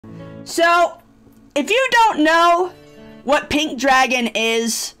So, if you don't know what Pink Dragon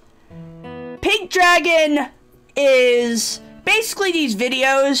is basically these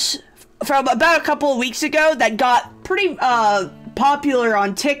videos from about a couple of weeks ago that got pretty popular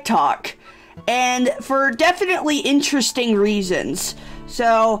on TikTok, and for definitely interesting reasons.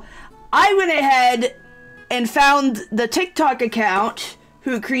 So, I went ahead and found the TikTok account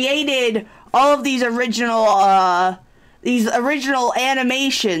who created all of these original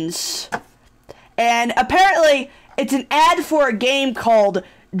animations. And apparently, it's an ad for a game called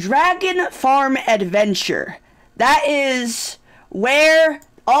Dragon Farm Adventure. That is where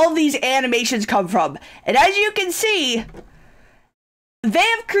all of these animations come from. And as you can see, they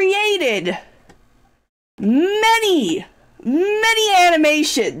have created many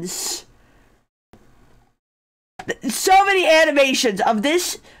animations. So many animations of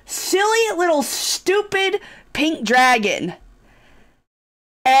this silly little stupid pink dragon.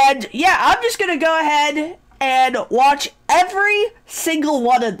 And yeah, I'm just gonna go ahead and watch every single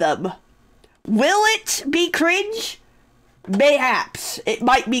one of them. Will it be cringe? Mayhaps. It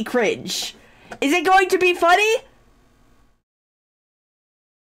might be cringe. Is it going to be funny?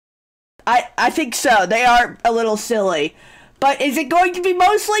 I think so. They are a little silly. But is it going to be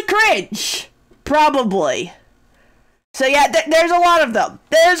mostly cringe? Probably. So yeah, there's a lot of them.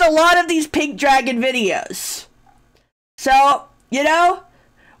 There's a lot of these pink dragon videos. So, you know,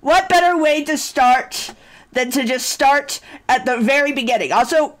 what better way to start than to just start at the very beginning.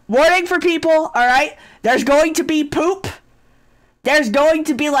 Also, warning for people, alright? There's going to be poop. There's going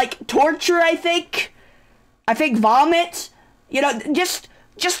to be, like, torture, I think. I think vomit. You know, just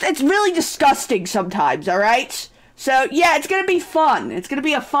it's really disgusting sometimes, alright? So, yeah, it's gonna be fun. It's gonna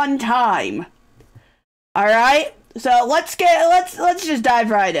be a fun time. Alright? So, let's just dive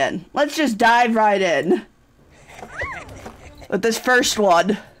right in. Let's just dive right in with this first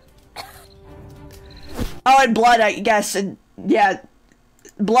one. Oh, and blood, I guess, and yeah,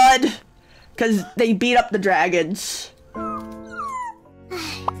 blood, because they beat up the dragons.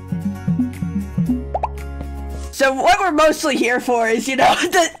 So what we're mostly here for is, you know,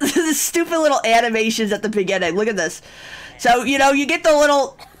 the stupid little animations at the beginning. Look at this. So, you know, you get the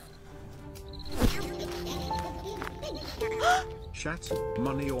little... Chat,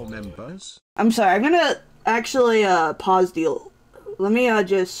 money or members? I'm sorry, I'm gonna actually pause the... Let me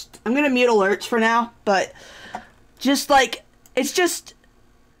I'm gonna mute alerts for now, but just like, it's just...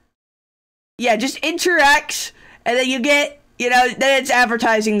 Yeah, just interacts, and then you get, you know, then it's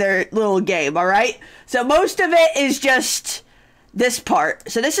advertising their little game, alright? So most of it is just this part.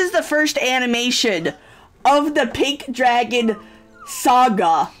 So this is the first animation of the Pink Dragon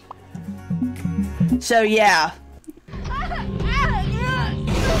saga. So yeah.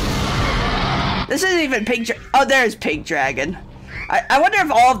 This isn't even Pink Dragon. Oh, there's Pink Dragon. I wonder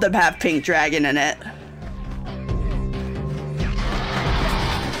if all of them have Pink Dragon in it.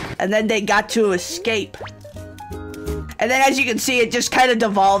 And then they got to escape. And then as you can see, it just kind of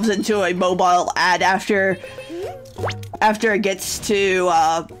devolves into a mobile ad after it gets to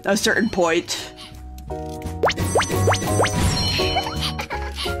a certain point.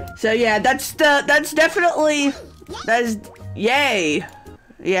 So yeah, that's definitely, yay.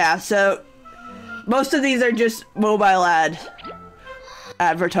 Yeah, so most of these are just mobile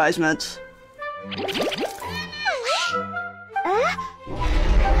advertisements.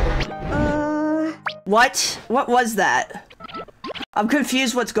 What? What was that? I'm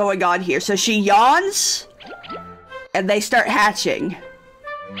confused what's going on here. So she yawns, and they start hatching.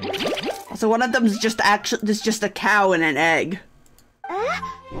 So one of them is just a cow and an egg.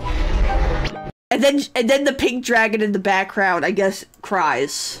 And then the pink dragon in the background, I guess,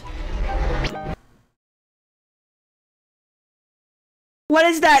 cries. What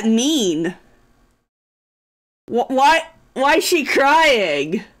does that mean? Why is she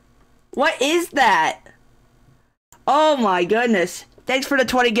crying? What is that? Oh my goodness. Thanks for the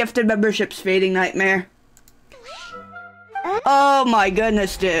 20 gifted memberships, Fading Nightmare. Oh my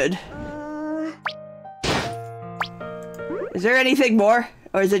goodness, dude. Is there anything more?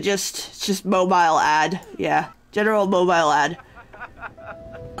 Or is it just mobile ad? Yeah, general mobile ad.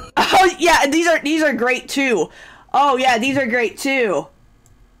 Oh yeah, these are great too. Oh yeah, these are great too.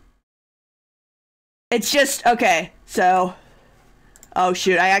 It's just, okay, so... Oh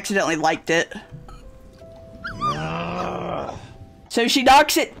shoot, I accidentally liked it. So she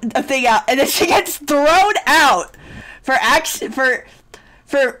knocks a thing out, and then she gets thrown out for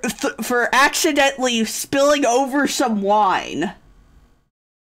accidentally spilling over some wine.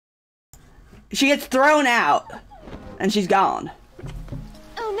 She gets thrown out, and she's gone.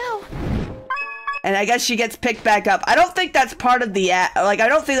 Oh no! And I guess she gets picked back up. I don't think that's part of the I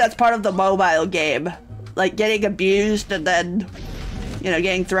don't think that's part of the mobile game. Like getting abused and then, you know,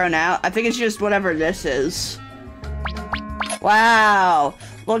 getting thrown out. I think it's just whatever this is. Wow.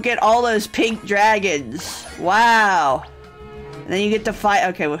 Look at all those pink dragons. Wow. And then you get to fight.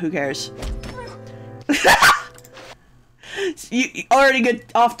 Okay, well, who cares? You already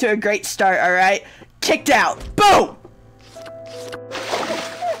get off to a great start, alright? Kicked out. Boom!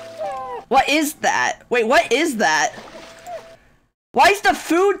 What is that? Wait, what is that? Why is the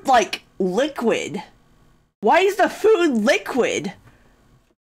food, like, liquid? Why is the food liquid?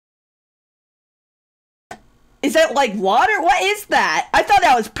 Is that, like, water? What is that? I thought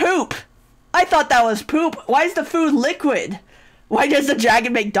that was poop. I thought that was poop. Why is the food liquid? Why does the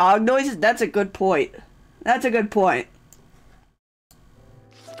dragon make dog noises? That's a good point. That's a good point.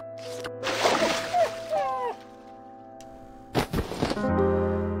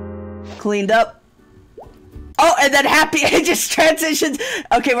 Cleaned up. Oh, and then happy. It just transitions.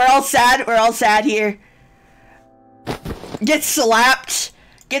 Okay, we're all sad. We're all sad here. Gets slapped.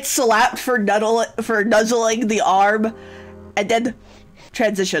 Gets slapped for nuzzling the arm. And then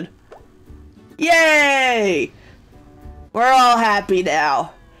transition. Yay! We're all happy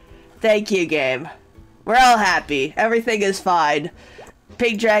now. Thank you, game. We're all happy. Everything is fine.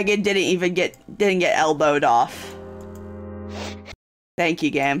 Pink Dragon didn't get elbowed off. Thank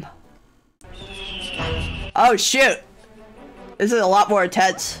you, game. Oh shoot! This is a lot more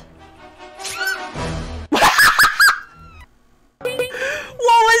intense. What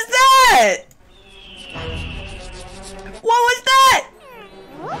was that? What was that?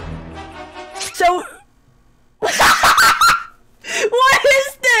 So what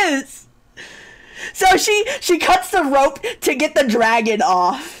is this? So she cuts the rope to get the dragon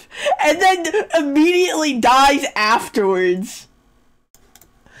off and then immediately dies afterwards.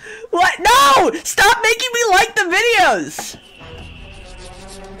 What? No! Stop making me like the videos!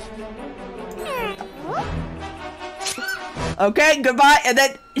 Okay, goodbye. And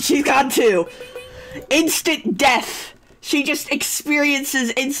then she's gone too. Instant death. She just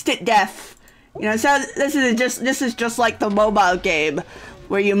experiences instant death. You know, so this is just like the mobile game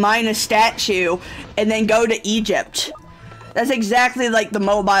where you mine a statue and then go to Egypt. That's exactly like the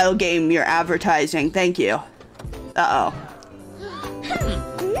mobile game you're advertising. Thank you. Uh-oh.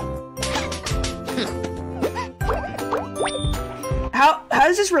 How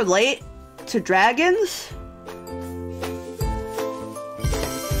does this relate to dragons?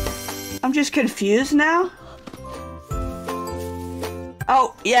 I'm just confused now.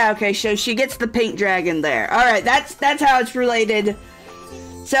 Oh, yeah, okay, so she gets the pink dragon there. Alright, that's how it's related.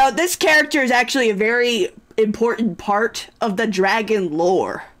 So this character is actually a very important part of the dragon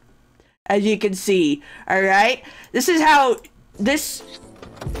lore. As you can see, alright? This is how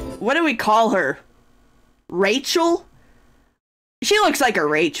what do we call her? Rachel? She looks like a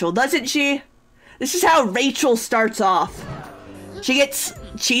Rachel, doesn't she? This is how Rachel starts off. She gets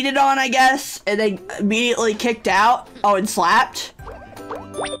cheated on, I guess, and then immediately kicked out. Oh, and slapped.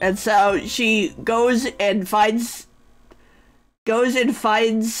 And so she goes and finds a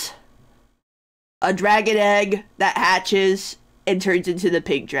dragon egg that hatches and turns into the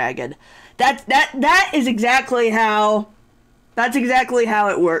pink dragon. That is exactly how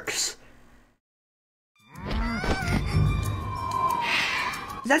it works.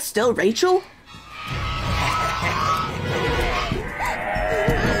 Is that still Rachel?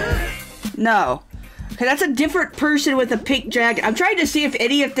 No. Okay, that's a different person with a pink dragon. I'm trying to see if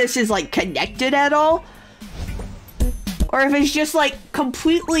any of this is, like, connected at all. Or if it's just, like,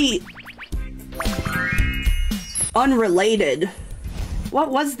 completely unrelated.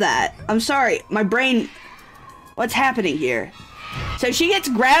 What was that? I'm sorry. My brain... What's happening here? So she gets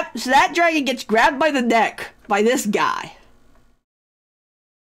grabbed... So that dragon gets grabbed by the neck by this guy.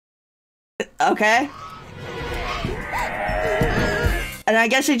 Okay. And I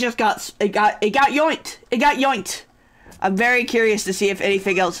guess it just got yoinked. It got yoinked. I'm very curious to see if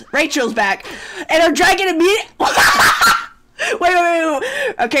anything else. Rachel's back, and our dragon immediately. wait.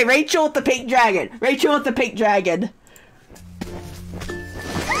 Okay, Rachel with the pink dragon. Rachel with the pink dragon.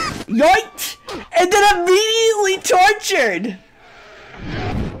 Yoinked, and then immediately tortured.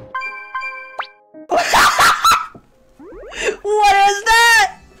 What is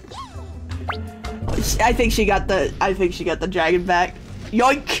that? I think she got the dragon back.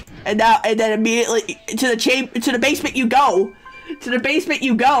 Yoink! And then immediately to the basement you go. To the basement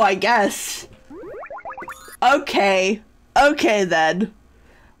you go, I guess. Okay. Okay then.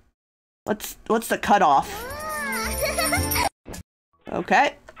 What's the cutoff?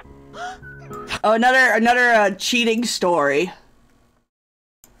 Okay. Oh, another cheating story.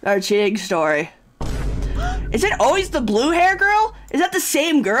 Another cheating story. Is it always the blue hair girl? Is that the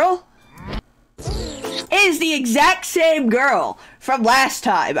same girl? It is the exact same girl from last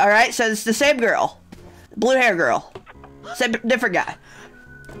time, alright? So it's the same girl. Blue hair girl. Same, different guy.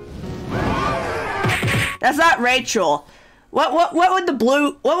 That's not Rachel. What would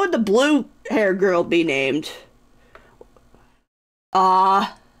the blue hair girl be named?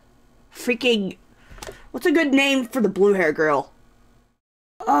 Freaking, what's a good name for the blue hair girl?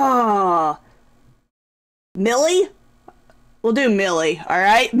 Millie? We'll do Millie,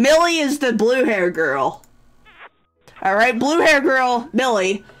 alright? Millie is the blue hair girl. Alright, blue hair girl,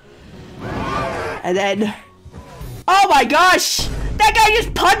 Millie. And then, oh my gosh! That guy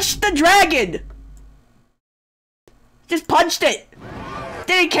just punched the dragon! Just punched it!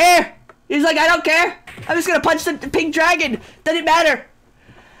 Didn't care! He's like, I don't care! I'm just gonna punch the pink dragon! Doesn't matter!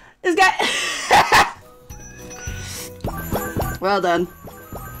 This guy... Well done.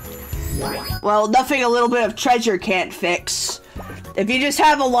 Well, nothing a little bit of treasure can't fix. If you just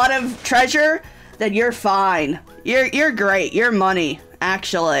have a lot of treasure, then you're fine. You're great. You're money,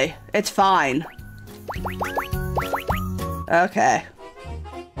 actually. It's fine. Okay.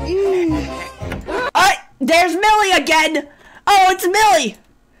 Alright, there's Millie again! Oh, it's Millie!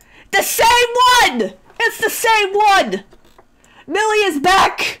 The same one! It's the same one! Millie is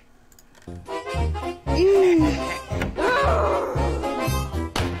back!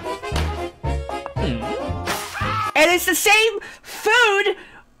 And it's the same food!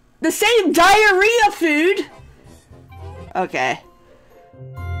 The same diarrhea food! Okay.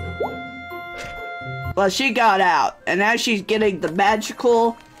 Well, she got out, and now she's getting the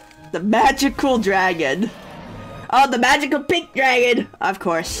magical dragon. Oh, the magical pink dragon! Of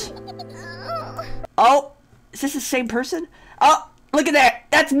course. Oh, is this the same person? Oh, look at that!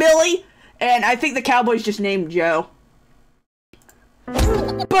 That's Millie! And I think the cowboy's just named Joe.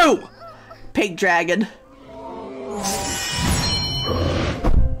 Boom! Pink dragon.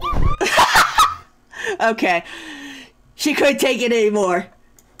 Okay. She couldn't take it anymore.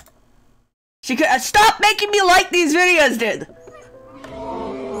 She could- stop making me like these videos, dude!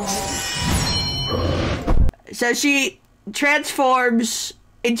 So she transforms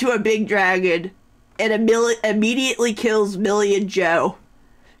into a big dragon and immediately kills Millie and Joe.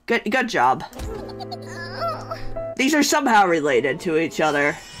 Good job. These are somehow related to each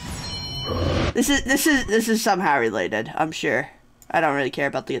other. This is somehow related, I'm sure. I don't really care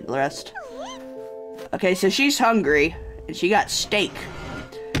about the rest. Okay, so she's hungry and she got steak.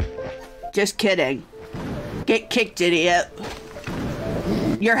 Just kidding. Get kicked, idiot.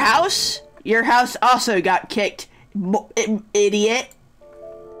 Your house? Your house also got kicked, idiot.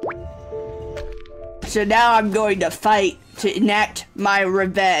 So now I'm going to fight to enact my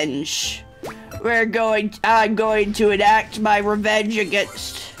revenge. I'm going to enact my revenge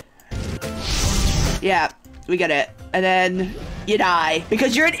against... Yeah, we got it. And then you die.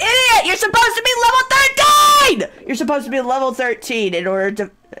 Because you're an idiot! You're supposed to be level 13! You're supposed to be level 13 in order to...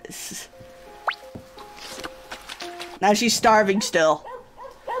 Now she's starving still.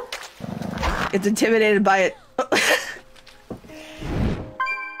 It's intimidated by it.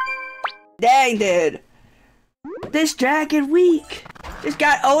 Dang, dude. This dragon weak. Just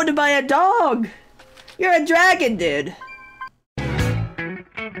got owned by a dog. You're a dragon, dude.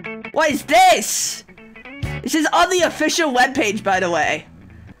 What is this? This is on the official webpage, by the way.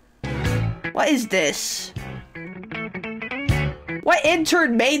 What is this? What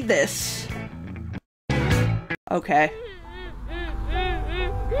intern made this? Okay.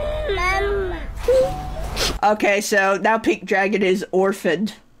 Okay, so now Pink Dragon is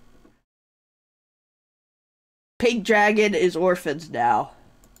orphaned. Pink Dragon is orphaned now.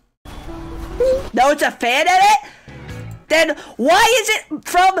 No, it's a fan edit? Then why is it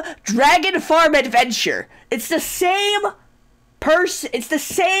from Dragon Farm Adventure? It's the same person. It's the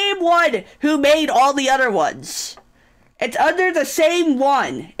same one who made all the other ones. It's under the same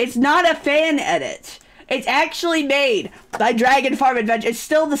one. It's not a fan edit. It's actually made by Dragon Farm Adventure. It's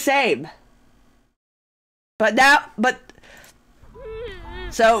still the same.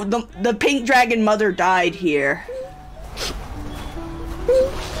 So the pink dragon mother died here.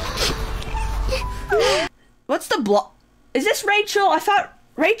 What's the is this Rachel? I thought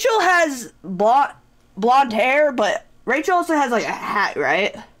Rachel has blonde hair, but Rachel also has like a hat,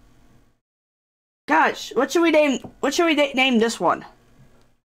 right? Gosh, what should we name this one?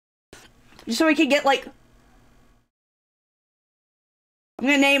 Just so we can get like I'm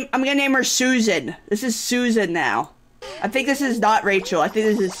gonna name her Susan. This is Susan now. I think this is not Rachel. I think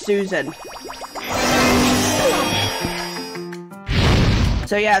this is Susan.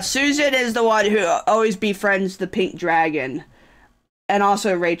 So yeah, Susan is the one who always befriends the pink dragon. And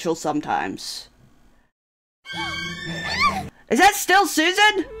also Rachel sometimes. Is that still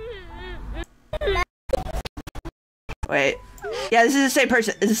Susan? Wait. Yeah, this is the same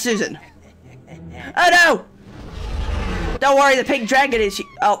person. This is Susan. Oh no! Don't worry, the pink dragon is.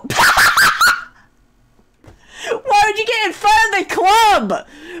 Oh. Why would you get in front of the club?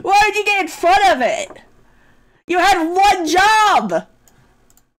 Why would you get in front of it? You had one job!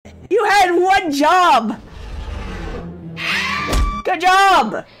 You had one job! Good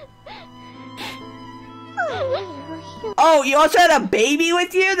job! Oh, you also had a baby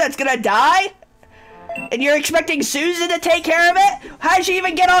with you that's gonna die? And you're expecting Susan to take care of it? How did she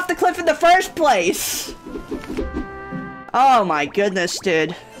even get off the cliff in the first place? Oh my goodness,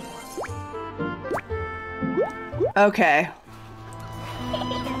 dude. Okay.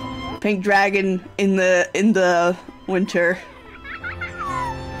 Pink dragon in the winter.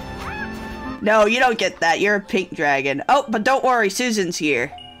 No, you don't get that. You're a pink dragon. Oh, but don't worry, Susan's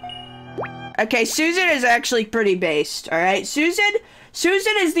here. Okay, Susan is actually pretty based, alright? Susan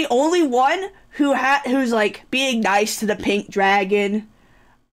is the only one who's like being nice to the pink dragon.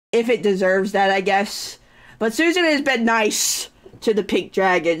 If it deserves that, I guess. But Susan has been nice to the pink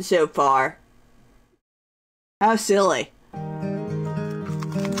dragon so far. How silly.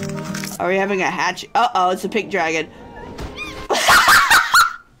 Are we having a hatch? Uh-oh, it's a pink dragon.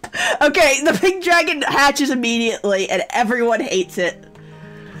 Okay, the pink dragon hatches immediately and everyone hates it.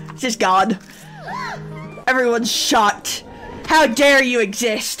 It's just gone. Everyone's shocked. How dare you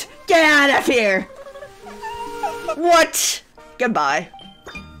exist? Get out of here! What? Goodbye.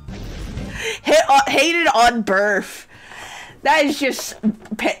 Hated on birth. That is just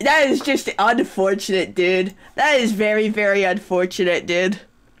unfortunate, dude. That is very, very unfortunate, dude.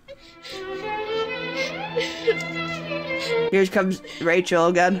 Here comes Rachel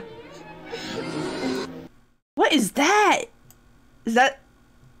again. What is that? That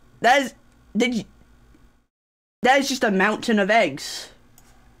is just a mountain of eggs.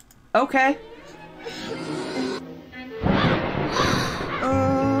 Okay.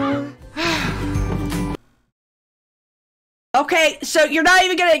 Okay, so you're not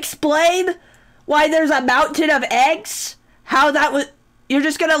even gonna explain why there's a mountain of eggs? How that was? You're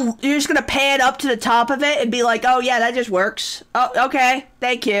just gonna pan up to the top of it and be like, oh yeah, that just works. Oh, okay,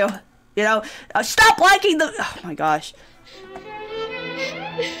 thank you. You know, stop liking the. Oh my gosh.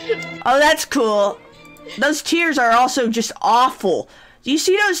 Oh, that's cool. Those tears are also just awful. Do you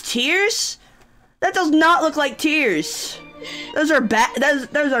see those tears? That does not look like tears. Those are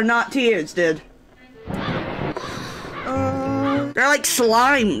those are not tears, dude. They're like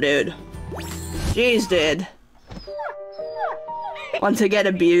slime, dude. Jeez, dude. Once again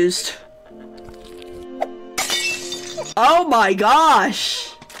abused. Oh my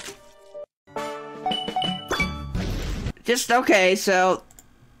gosh. Just okay, so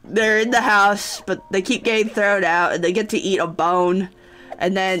they're in the house, but they keep getting thrown out, and they get to eat a bone,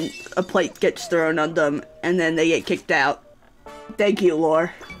 and then a plate gets thrown on them, and then they get kicked out. Thank you,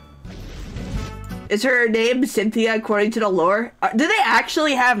 lore. Is her name Cynthia according to the lore? Do they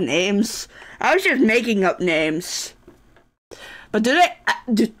actually have names? I was just making up names. But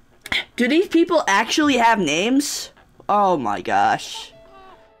do these people actually have names? Oh my gosh.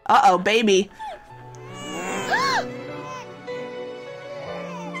 Uh-oh, baby.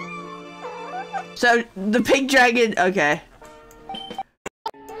 So, the pink dragon, okay.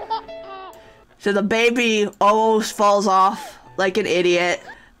 So the baby almost falls off like an idiot.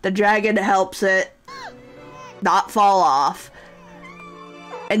 The dragon helps it not fall off.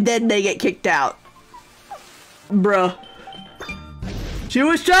 And then they get kicked out. Bruh. She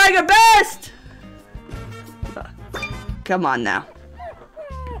was trying her best! Come on now.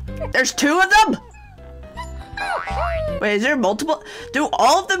 There's two of them? Wait, is there multiple? Do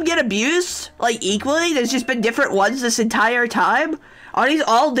all of them get abused? Like, equally? There's just been different ones this entire time? Are these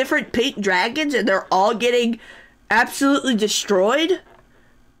all different pink dragons and they're all getting absolutely destroyed?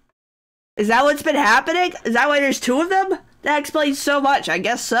 Is that what's been happening? Is that why there's two of them? That explains so much, I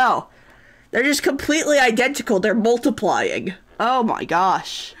guess so. They're just completely identical. They're multiplying. Oh my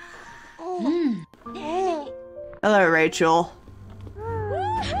gosh. Hello, Rachel.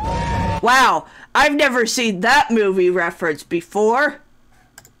 Wow, I've never seen that movie reference before.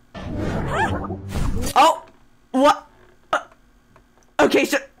 Oh, what? Okay,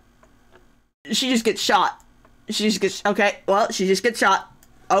 so she just gets shot. She just gets, okay, well, she just gets shot.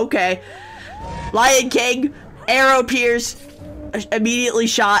 Okay. Lion King, arrow pierce, immediately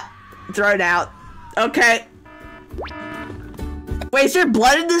shot, thrown out. Okay. Wait, is there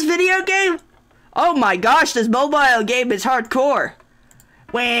blood in this video game? Oh my gosh, this mobile game is hardcore.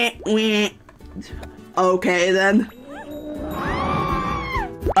 Wah, wah. Okay then.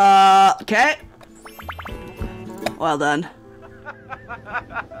 Okay. Well done.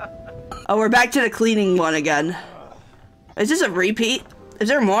 Oh, we're back to the cleaning one again. Is this a repeat? Is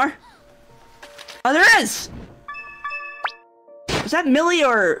there more? Oh, there is! Is that Millie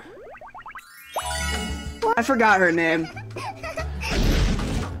or... I forgot her name.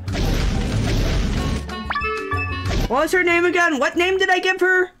 What was her name again? What name did I give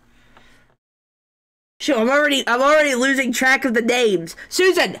her? Shoot, I'm already losing track of the names.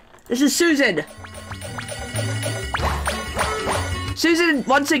 Susan! This is Susan. Susan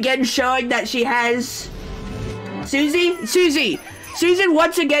once again showing that she has... Susie showing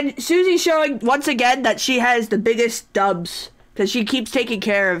once again that she has the biggest dubs. Because she keeps taking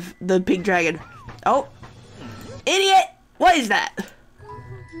care of the pink dragon. Oh. Idiot! What is that?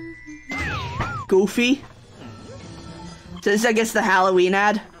 Goofy? So this is, I guess, the Halloween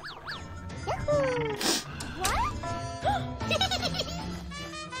ad.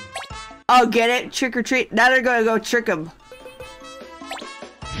 Oh, get it? Trick or treat. Now they're gonna go trick him.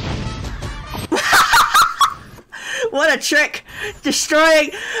 What a trick!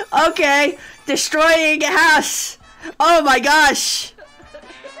 Destroying. Okay, destroying a house. Oh my gosh!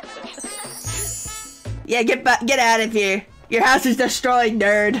 Yeah, get out of here. Your house is destroyed,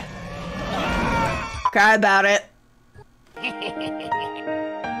 nerd. Cry about it.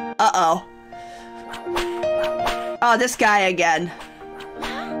 Uh-oh. Oh, this guy again.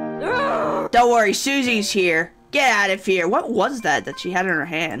 Don't worry, Susie's here. Get out of here. What was that she had in her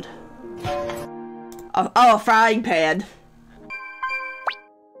hand? Oh, a frying pan.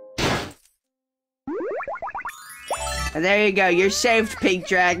 And there you go. You're saved, pink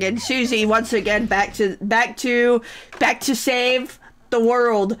dragon. Susie, once again, back to save the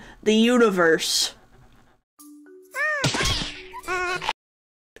world, the universe.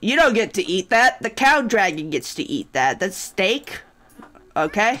 You don't get to eat that. The cow dragon gets to eat that. That's steak.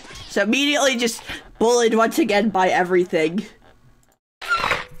 Okay? So immediately just bullied once again by everything.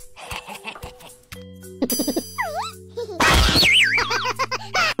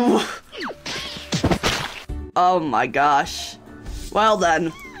 Oh my gosh. Well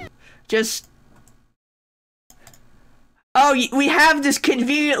then. Just... Oh, we have this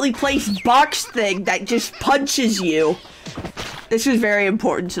conveniently placed box thing that just punches you. This is very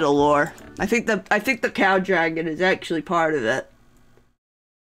important to the lore. I think the cow dragon is actually part of it.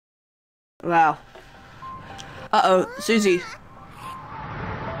 Wow. Uh-oh, Susie.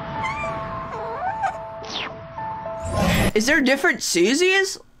 Is there different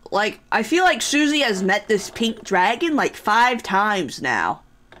Susies? Like, I feel like Susie has met this pink dragon like 5 times now.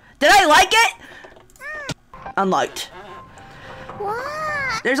 Did I like it? Unliked.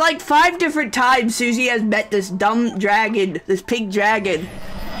 What? There's like 5 different times Susie has met this dumb dragon, this pink dragon.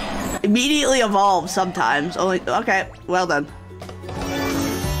 Immediately evolves sometimes. Only, okay, well done.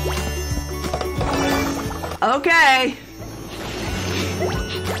 Okay.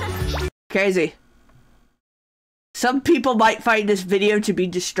 Crazy. Some people might find this video to be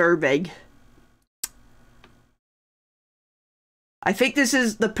disturbing. I think this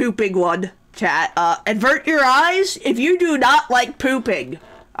is the pooping one, chat. Avert your eyes if you do not like pooping.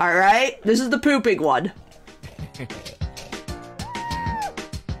 Alright? This is the pooping one.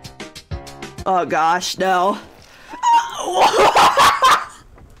 Oh gosh, no.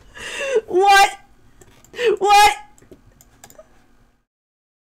 What? What?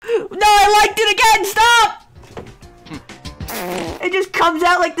 No, I liked it again! Stop! It just comes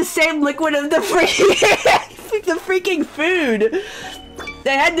out like the same liquid of the freaking food.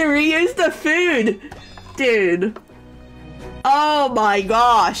 They had to reuse the food. Dude. Oh my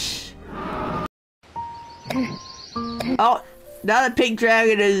gosh. Oh, now the pink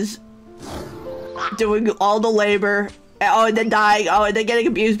dragon is doing all the labor. Oh, and then dying. Oh, and then getting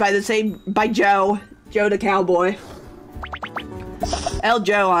abused by by Joe. Joe the cowboy.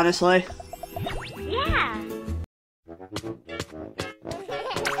 Joe, honestly. Yeah.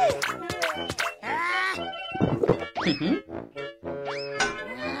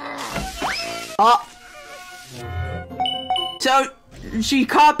 Oh. So she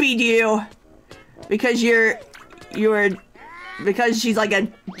copied you because because she's like a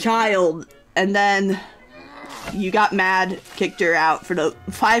child, and then you got mad, kicked her out for the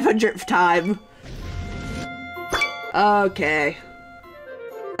 500th time. Okay.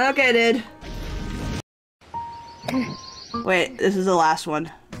 Okay, dude. Wait, this is the last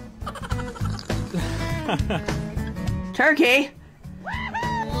one. Turkey!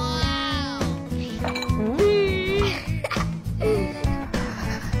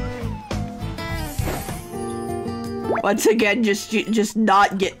 Once again, just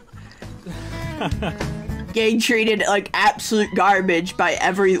not getting treated like absolute garbage by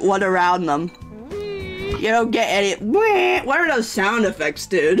everyone around them. You don't get any. What are those sound effects,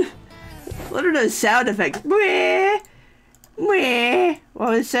 dude? What are those sound effects? What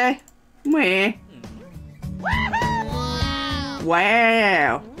would it say?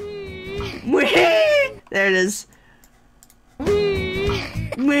 Wow. There it is.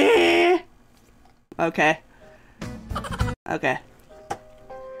 Okay. Okay.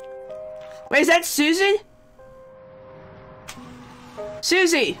 Wait, is that Susie?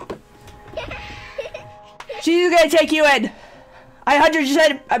 Susie! She's gonna take you in. I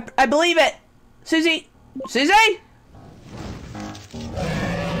 100%, I believe it. Susie? Susie?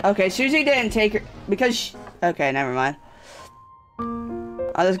 Okay, Susie didn't take her because she, okay, never mind.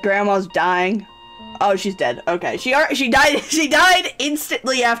 Oh, this grandma's dying. Oh, she's dead. Okay, she died. She died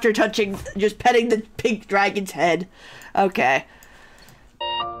instantly after just petting the pink dragon's head. Okay,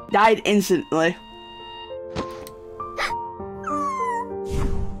 died instantly.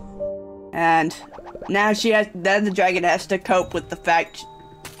 And now then the dragon has to cope with the fact.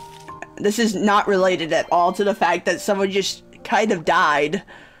 This is not related at all to the fact that someone just kind of died.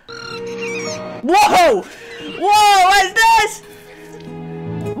 Whoa! Whoa! What's this?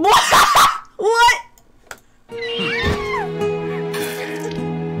 What?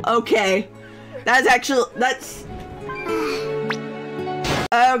 Okay. That's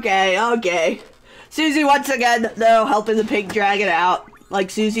okay. Susie once again, though, helping the pink dragon out, like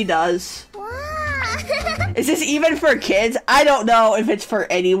Susie does. Is this even for kids? I don't know if it's for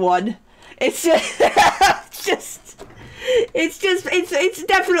anyone. It's just, it's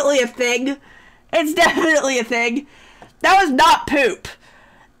definitely a thing. It's definitely a thing. That was not poop.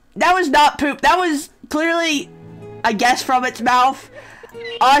 That was not poop. That was clearly, I guess, from its mouth.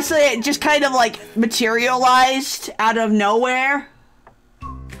 Honestly, it just kind of like materialized out of nowhere.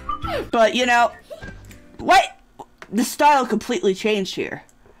 But, you know, what? The style completely changed here.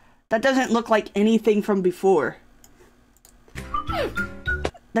 That doesn't look like anything from before.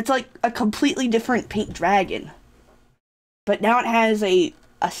 That's like a completely different pink dragon. But now it has a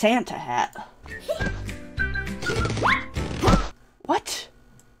Santa hat. What?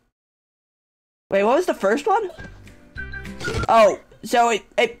 Wait, what was the first one? Oh, so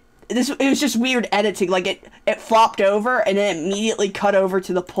it was just weird editing. Like it flopped over and then immediately cut over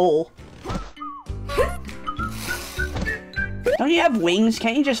to the pole. Don't you have wings?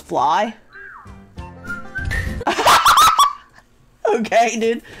 Can't you just fly? Okay,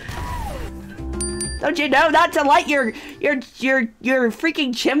 dude. Don't you know not to light your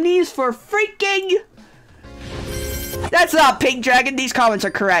freaking chimneys for freaking? That's not pink dragon. These comments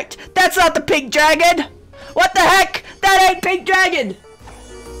are correct. That's not the pink dragon. What the heck? That ain't pink dragon.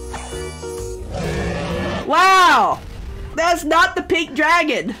 Wow. That's not the pink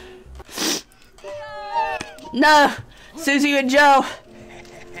dragon. No. Susie and Joe.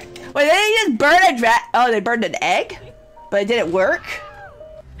 Wait, they just burn a oh, they burned an egg? But it didn't work?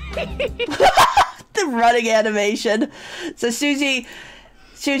 The running animation. So Susie's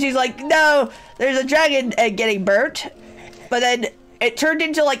like, no, there's a dragon egg getting burnt. But then it turned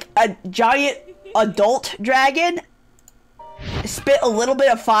into like a giant adult dragon. Spit a little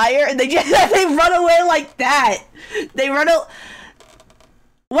bit of fire and they run away like that. They run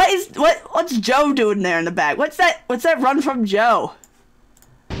what's Joe doing there in the back? What's that run from Joe?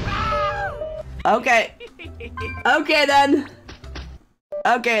 Okay. Okay then.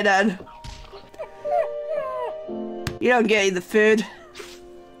 Okay then. You don't get any of the food.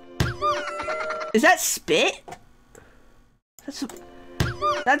 Is that spit?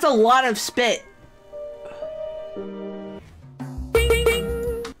 That's a lot of spit.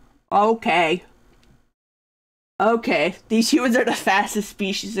 Okay. Okay. These humans are the fastest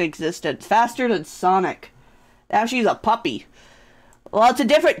species in existence. Faster than Sonic. Now she's a puppy. Well, it's a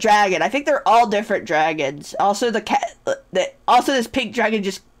different dragon. I think they're all different dragons. Also, also this pink dragon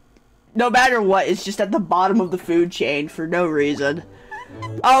just, no matter what, is just at the bottom of the food chain for no reason.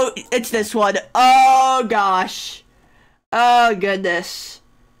 Oh, it's this one. Oh, gosh. Oh, goodness.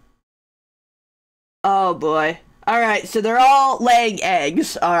 Oh, boy. Alright, so they're all laying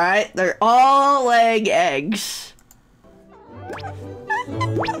eggs, alright? They're all laying eggs.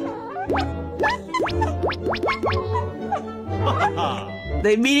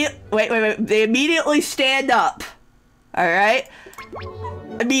 They immediately stand up. Alright?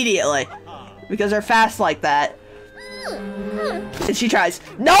 Immediately. Because they're fast like that. And she tries.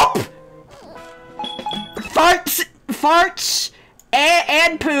 Nope! Farts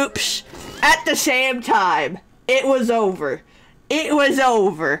and poops at the same time. It was over. It was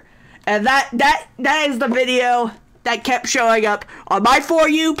over. And that is the video that kept showing up on my For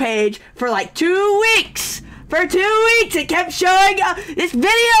You page for like 2 weeks. For 2 weeks it kept showing up. This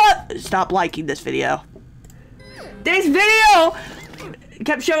video. Stop liking this video. This video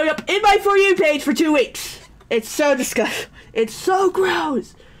kept showing up in my For You page for 2 weeks. It's so disgusting. It's so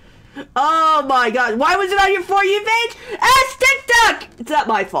gross. Oh my god. Why was it on your For You page? Ask TikTok! It's not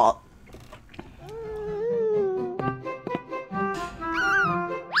my fault.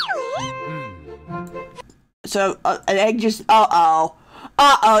 So, an egg just... Uh-oh.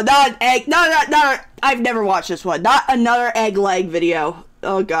 Uh-oh, not an egg. No. I've never watched this one. Not another egg leg video.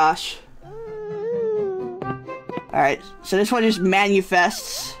 Oh gosh. Alright, so this one just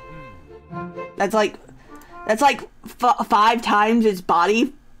manifests. That's like 5 times its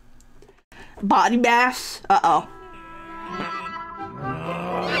body mass. Uh-oh.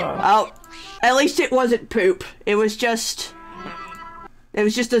 Oh, at least it wasn't poop. It was just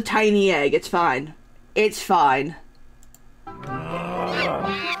a tiny egg. It's fine. It's fine.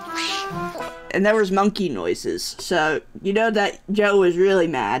 And there was monkey noises, so you know that Joe was really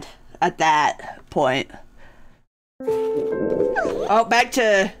mad at that point. Oh, back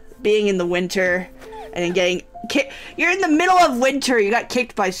to being in the winter and then getting kicked. You're in the middle of winter. You got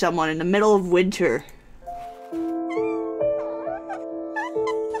kicked by someone in the middle of winter.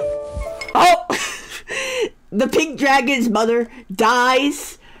 Oh! The pink dragon's mother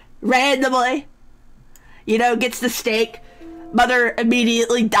dies randomly. You know, gets the steak. Mother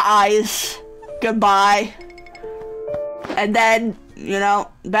immediately dies. Goodbye. And then, you know,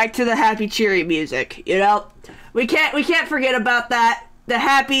 back to the happy, cheery music. You know, we can't forget about that. The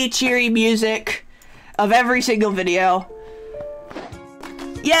happy, cheery music of every single video.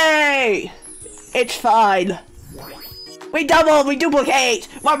 Yay! It's fine. We double, we duplicate,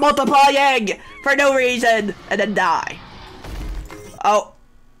 we're multiplying for no reason, and then die. Oh.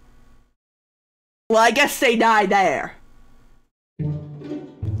 Well, I guess they die there.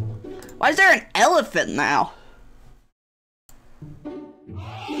 Why is there an elephant now?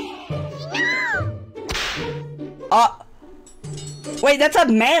 Wait, that's a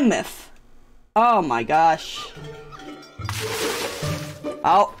mammoth. Oh my gosh.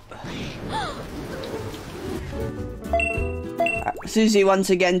 Oh. Susie once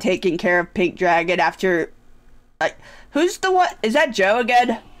again taking care of Pink Dragon after... Like, who's the one? Is that Joe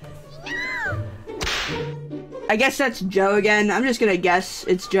again? I guess that's Joe again. I'm just gonna guess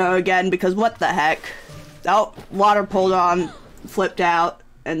it's Joe again because what the heck? Oh, water pulled on, flipped out,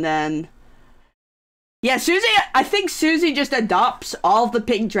 and then... Yeah, Susie, I think Susie just adopts all of the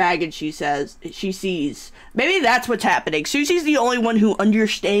pink dragon she sees. Maybe that's what's happening. Susie's the only one who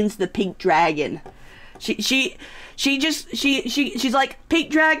understands the pink dragon. She's like, pink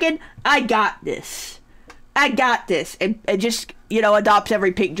dragon, I got this. I got this. And just, you know, adopts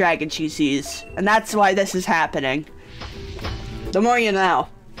every pink dragon she sees. And that's why this is happening. The more you know.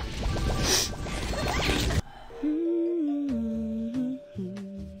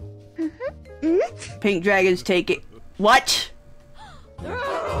 Pink dragons take it. What?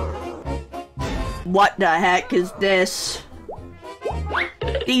 What the heck is this?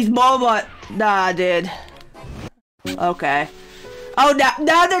 These Momo. Nah, dude. Okay. Oh,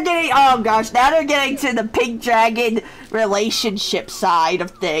 now they're getting. Oh gosh, now they're getting to the pink dragon relationship side of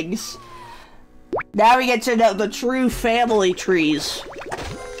things. Now we get to know the true family trees.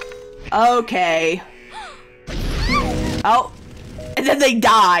 Okay. Oh. And then they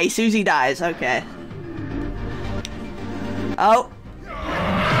die. Susie dies. Okay. Oh.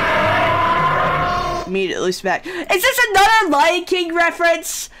 Immediately smack. Is this another Lion King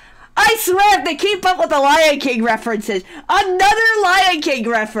reference? I swear if they keep up with the Lion King references. Another Lion King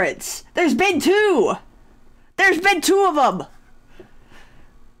reference. There's been 2. There's been 2 of them.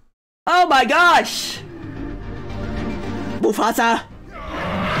 Oh my gosh. Mufasa.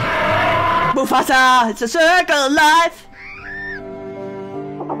 Mufasa. It's a circle of life.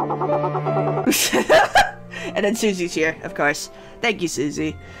 And then Susie's here, of course. Thank you,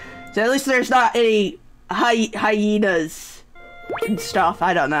 Susie. So at least there's not any hyenas and stuff.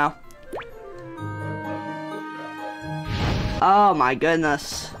 I don't know. Oh my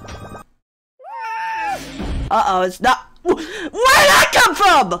goodness. Uh-oh, it's not... Where did that come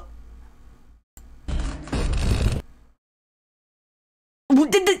from?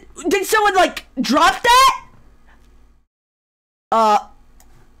 Did someone, like, drop that?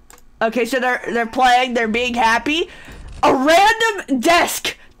 Okay, so they're playing, they're being happy. A random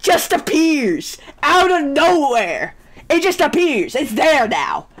desk just appears out of nowhere. It just appears. It's there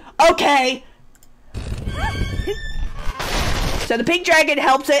now. Okay. So the pink dragon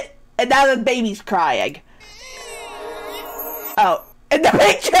helps it, and now the baby's crying. Oh, and the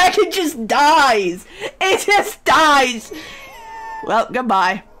pink dragon just dies. It just dies. Well,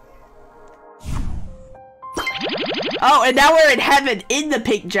 goodbye. Oh, and now we're in heaven in the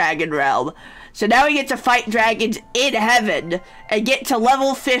pink dragon realm. So now we get to fight dragons in heaven and get to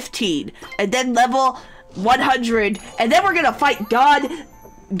level 15 and then level 100 and then we're gonna fight God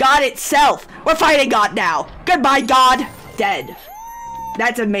itself. We're fighting God now. Goodbye, God. Dead.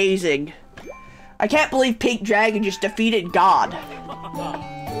 That's amazing. I can't believe Pink Dragon just defeated God.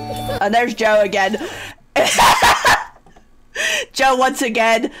 And there's Joe again. Joe once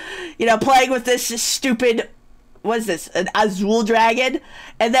again, you know, playing with this stupid, what is this, an Azul dragon?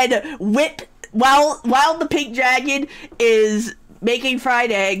 And then whip, while the Pink Dragon is making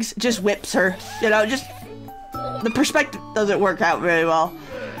fried eggs, just whips her. You know, just, the perspective doesn't work out very well.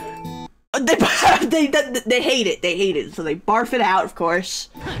 They hate it, so they barf it out, of course.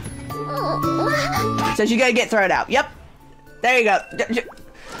 So she's gonna get thrown out. Yep. There you go.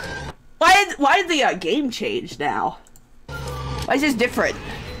 Why did the game change now? Why is this different?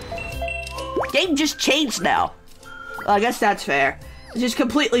 Game just changed now. Well, I guess that's fair. It's just a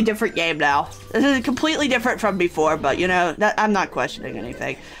completely different game now. This is completely different from before, but you know, I'm not questioning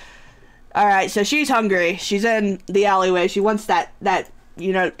anything. Alright, so she's hungry. She's in the alleyway. She wants that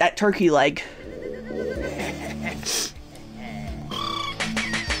you know, that turkey leg.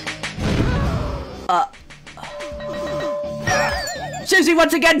 Susie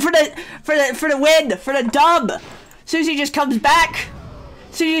once again for the win, for the dub. Susie just comes back.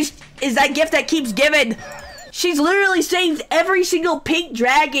 Susie is that gift that keeps giving. She's literally saved every single pink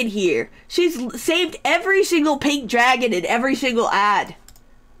dragon here. She's saved every single pink dragon in every single ad.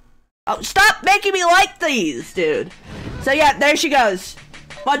 Oh, stop making me like these, dude. So yeah, there she goes.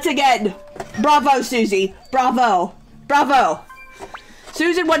 Once again. Bravo, Susie. Bravo. Bravo.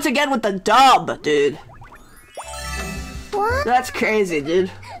 Susan once again with the dub, dude. What? That's crazy,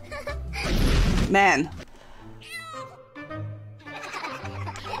 dude. Man.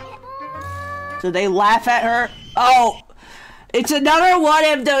 So they laugh at her. Oh, it's another one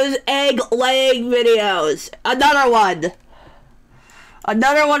of those egg laying videos. Another one.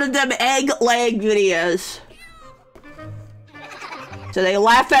 Another one of them egg laying videos. So they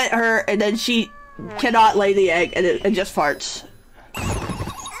laugh at her and then she cannot lay the egg and it just farts.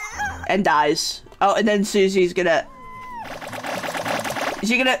 And dies. Oh, and then Susie's gonna...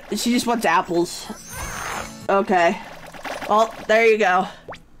 She just wants apples. Okay. Well, there you go.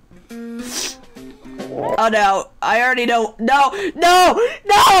 Oh no, I already know. No!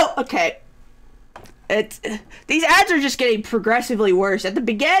 Okay. These ads are just getting progressively worse. At the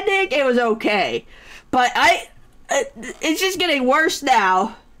beginning, it was okay. But it's just getting worse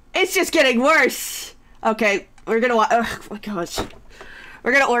now. It's just getting worse. Okay, we're gonna watch, oh my gosh.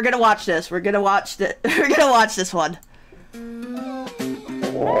 We're gonna watch this. We're gonna watch this one.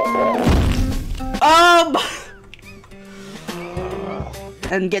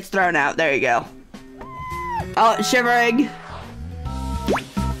 And gets thrown out. There you go. Oh, shivering.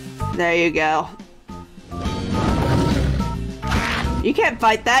 There you go. You can't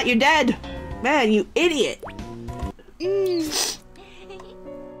fight that. You're dead. Man, you idiot.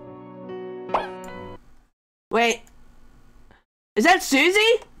 Wait. Is that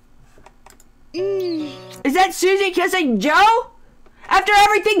Susie? Is that Susie kissing Joe? After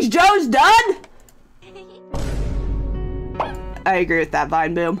everything's Joe's done? I agree with that,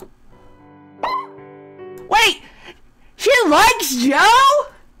 Vine Boom. Wait! She likes Joe?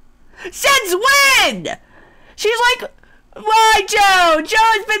 Since when? She's like, why Joe? Joe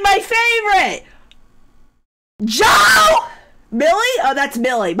has been my favorite. Joe? Millie? Oh, that's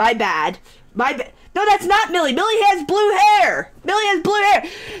Millie. My bad. No, that's not Millie. Millie has blue hair. Millie has blue hair.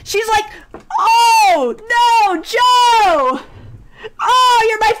 She's like, oh, no, Joe. Oh,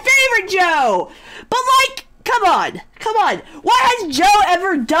 you're my favorite Joe. But like, come on. What has Joe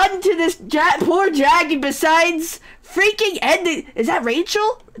ever done to this poor dragon besides freaking ending? Is that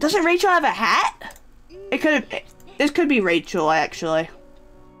Rachel? Doesn't Rachel have a hat? This could be Rachel, actually.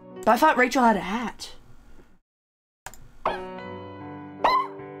 But I thought Rachel had a hat.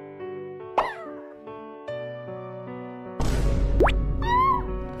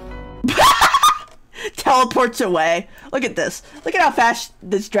 Teleports away. Look at this. Look at how fast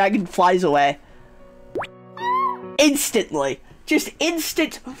this dragon flies away. Instantly. Just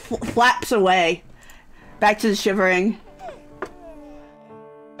instant flaps away. Back to the shivering.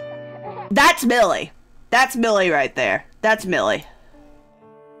 That's Millie. That's Millie right there. That's Millie.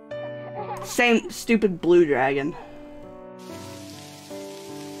 Same stupid blue dragon.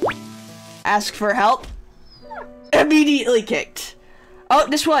 Ask for help. Immediately kicked. Oh,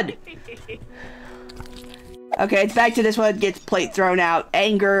 this one. Okay, it's back to this one. Gets plate thrown out.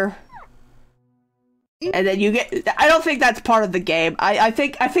 Anger. And then you get... I don't think that's part of the game. I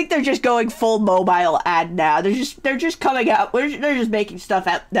think they're just going full mobile ad now. They're just coming out. They're just making stuff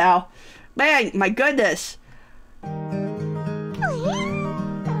out now. Man, my goodness.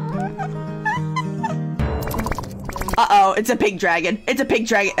 Uh-oh, it's a pink dragon. It's a pink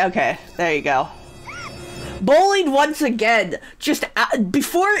dragon. Okay, there you go. Bullied once again. Just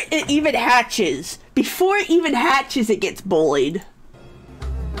before it even hatches. Before it even hatches, it gets bullied.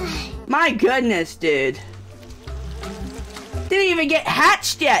 My goodness, dude. Didn't even get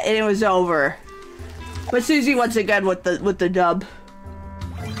hatched yet, and it was over. But Susie once again with the dub.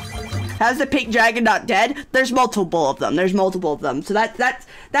 How's the pink dragon not dead? There's multiple of them. There's multiple of them. So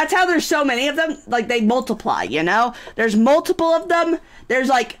that's how there's so many of them. Like, they multiply, you know? There's multiple of them. There's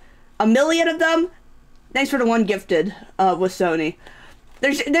like 1 million of them. Thanks for the one gifted with Sony.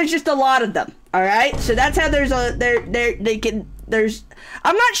 There's just a lot of them. All right. So that's how there's I'm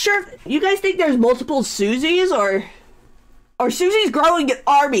not sure if you guys think there's multiple Susies or Susie's growing an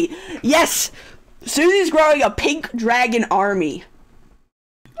army. Yes, Susie's growing a pink dragon army.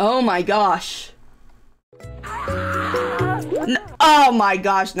 Oh my gosh. Oh my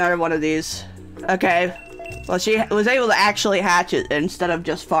gosh, another one of these. Okay. Well, she was able to actually hatch it instead of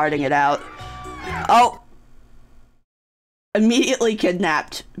just farting it out. Oh. Immediately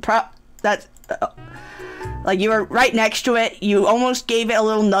kidnapped. That's... like, you were right next to it. You almost gave it a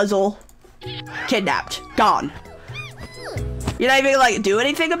little nuzzle. Kidnapped. Gone. You're not even gonna, like, do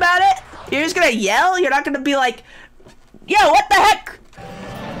anything about it? You're just gonna yell? You're not gonna be like, yo, what the heck?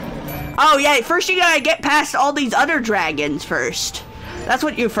 Oh, yeah, first you gotta get past all these other dragons first. That's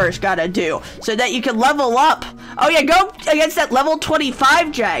what you first gotta do, so that you can level up. Oh, yeah, go against that level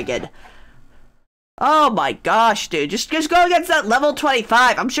 25 dragon. Oh, my gosh, dude. Just go against that level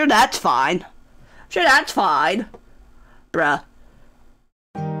 25. I'm sure that's fine. I'm sure that's fine. Bruh.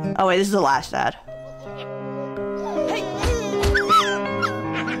 Oh, wait, this is the last ad.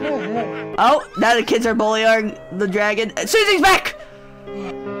 Oh, now the kids are bullying the dragon. Susie's back!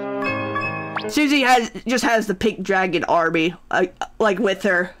 Susie just has the pink dragon army, like with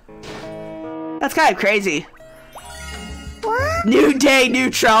her. That's kind of crazy. What? New day, new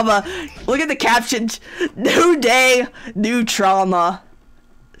trauma. Look at the captions. New day, new trauma.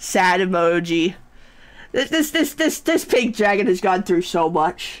 Sad emoji. This pink dragon has gone through so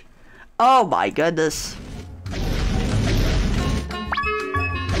much. Oh my goodness.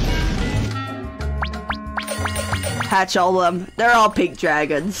 Hatch all of them. They're all pink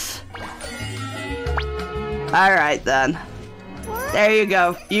dragons. Alright then. There you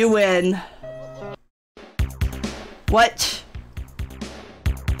go. You win. What?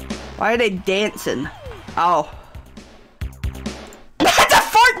 Why are they dancing? Oh. That's a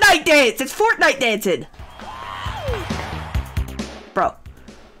Fortnite dance! It's Fortnite dancing! Bro.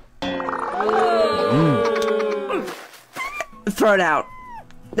 Throw it out.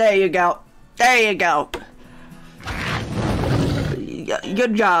 There you go. There you go.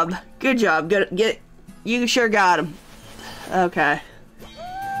 Good job. Good job. Good. You sure got him. Okay.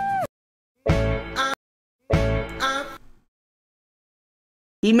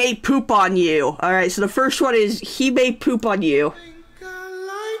 He may poop on you. Alright, so the first one is he may poop on you.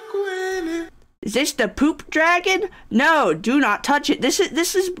 Is this the poop dragon? No, do not touch it. This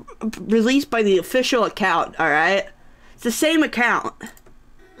is released by the official account, alright? It's the same account.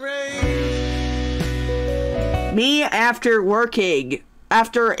 Me after working.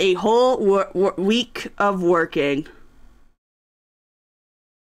 After a whole week of working.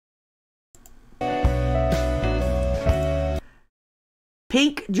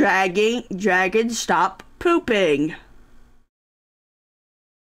 Pink dragon, stop pooping.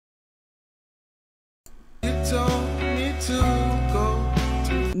 You told me to go.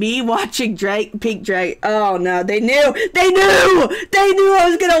 Me watching pink dragon. Oh no, they knew I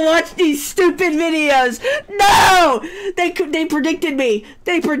was gonna watch these stupid videos. No, they predicted me.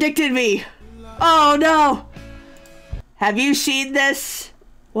 They predicted me. Oh no. Have you seen this?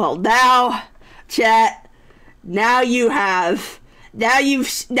 Well, now, chat. Now you have. Now you've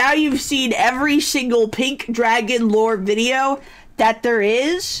seen every single pink dragon lore video that there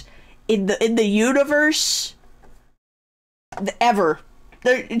is in the universe ever.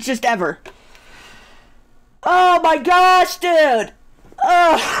 It's just ever. Oh my gosh, dude.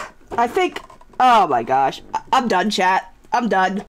 Ugh. I think. Oh my gosh. I'm done, chat. I'm done.